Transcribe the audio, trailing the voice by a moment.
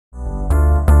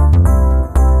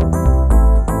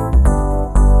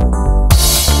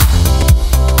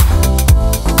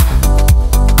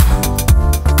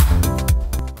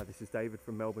David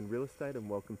from Melbourne Real Estate and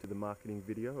welcome to the marketing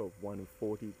video of 1 of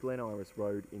 40 Glen Iris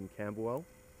Road in Camberwell.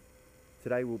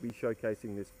 Today we'll be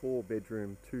showcasing this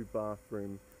 4-bedroom,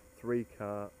 2-bathroom,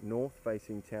 3-car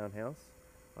north-facing townhouse,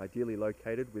 ideally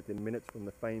located within minutes from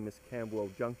the famous Camberwell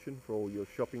Junction for all your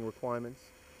shopping requirements,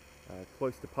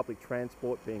 close to public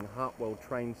transport being Hartwell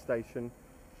train station,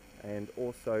 and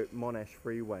also Monash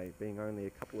Freeway being only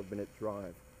a couple of minute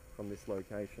drive from this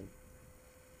location.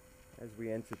 As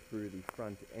we enter through the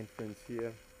front entrance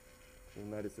here, you'll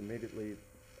notice immediately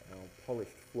our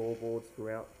polished floorboards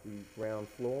throughout the ground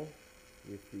floor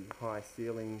with the high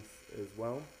ceilings as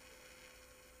well.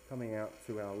 Coming out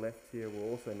to our left here, we'll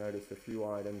also notice a few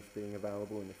items being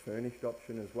available in the furnished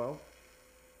option as well.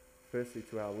 Firstly,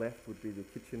 to our left would be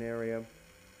the kitchen area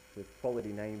with quality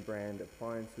name brand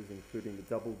appliances including the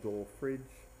double door fridge,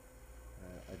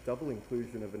 a double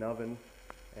inclusion of an oven,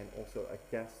 and also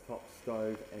a gas top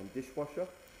stove and dishwasher.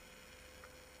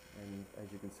 And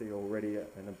as you can see already,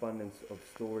 an abundance of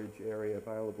storage area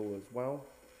available as well,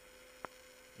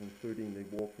 including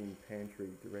the walk-in pantry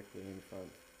directly in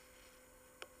front.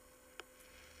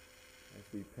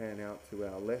 As we pan out to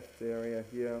our left area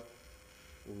here,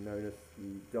 we'll notice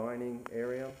the dining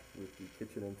area with the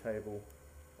kitchen and table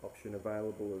option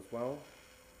available as well.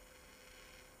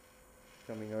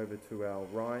 Coming over to our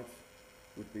right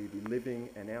would be the living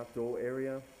and outdoor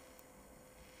area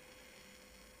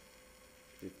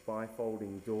with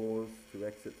bifolding doors to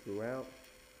exit throughout,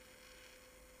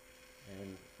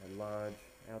 and a large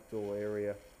outdoor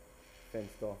area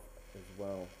fenced off as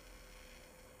well.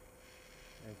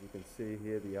 As you can see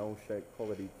here, the L-shaped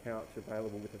quality couch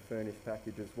available with a furnished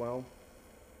package as well.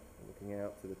 Looking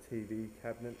out to the TV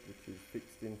cabinet which is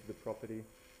fixed into the property.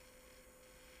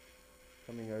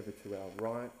 Coming over to our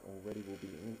right, already we'll be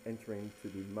entering to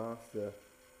the master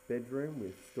bedroom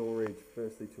with storage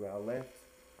firstly to our left,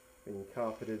 being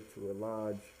carpeted to a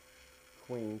large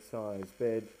queen size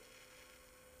bed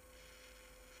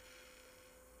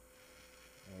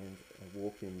and a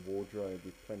walk-in wardrobe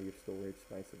with plenty of storage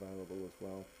space available as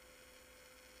well.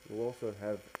 We'll also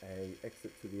have an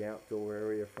exit to the outdoor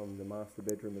area from the master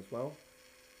bedroom as well,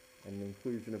 and an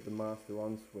inclusion of the master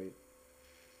ensuite,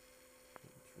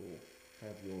 which will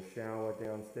have your shower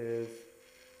downstairs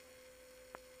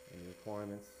and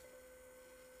requirements.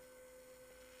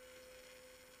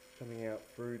 Coming out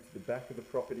through to the back of the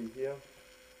property here,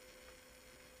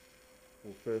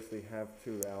 we'll firstly have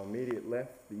to our immediate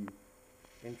left the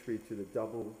entry to the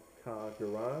double car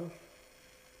garage.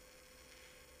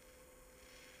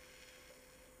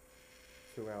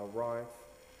 To our right,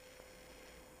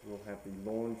 we'll have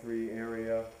the laundry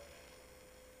area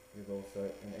with also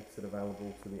an exit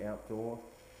available to the outdoor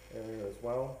area as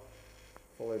well,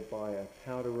 followed by a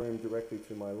powder room directly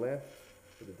to my left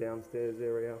for the downstairs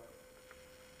area,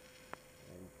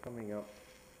 and coming up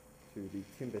to the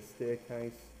timber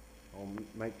staircase. I'll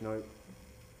make note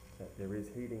that there is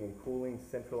heating and cooling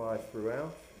centralized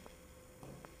throughout.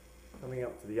 Coming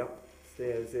up to the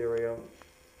upstairs area,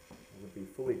 it would be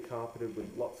fully carpeted with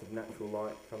lots of natural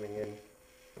light coming in.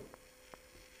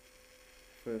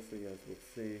 Firstly, as we'll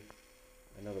see,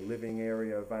 another living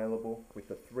area available with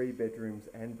the 3 bedrooms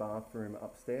and bathroom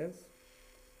upstairs.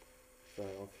 So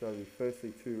I'll show you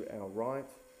firstly to our right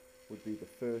would be the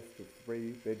first of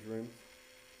 3 bedrooms,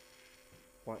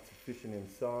 quite sufficient in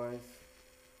size,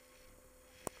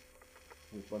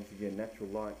 with once again natural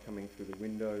light coming through the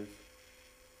windows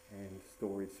and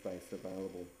storage space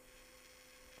available.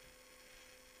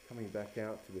 Coming back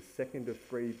out to the second of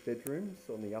 3 bedrooms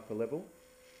on the upper level.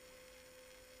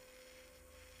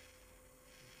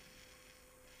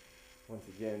 Once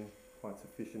again, quite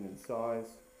sufficient in size,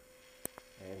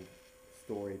 and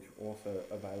storage also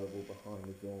available behind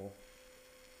the door.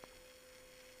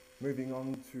 Moving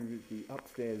on to the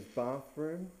upstairs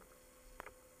bathroom.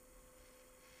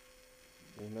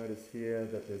 You'll notice here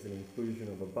that there's an inclusion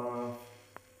of a bath,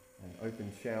 an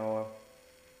open shower,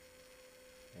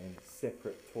 and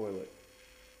separate toilet.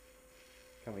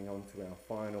 Coming on to our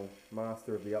final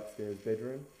master of the upstairs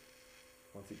bedroom.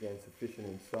 Once again, sufficient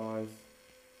in size,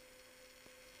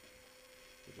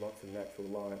 with lots of natural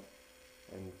light,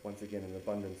 and once again an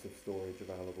abundance of storage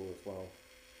available as well.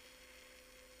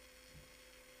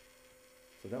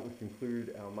 So that would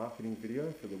conclude our marketing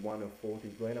video for the 1 of 40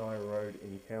 Glen Iris Road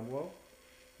in Camberwell.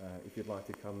 If you'd like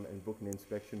to come and book an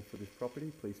inspection for this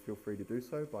property, please feel free to do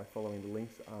so by following the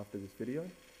links after this video.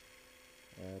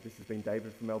 This has been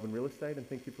David from Melbourne Real Estate, and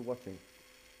thank you for watching.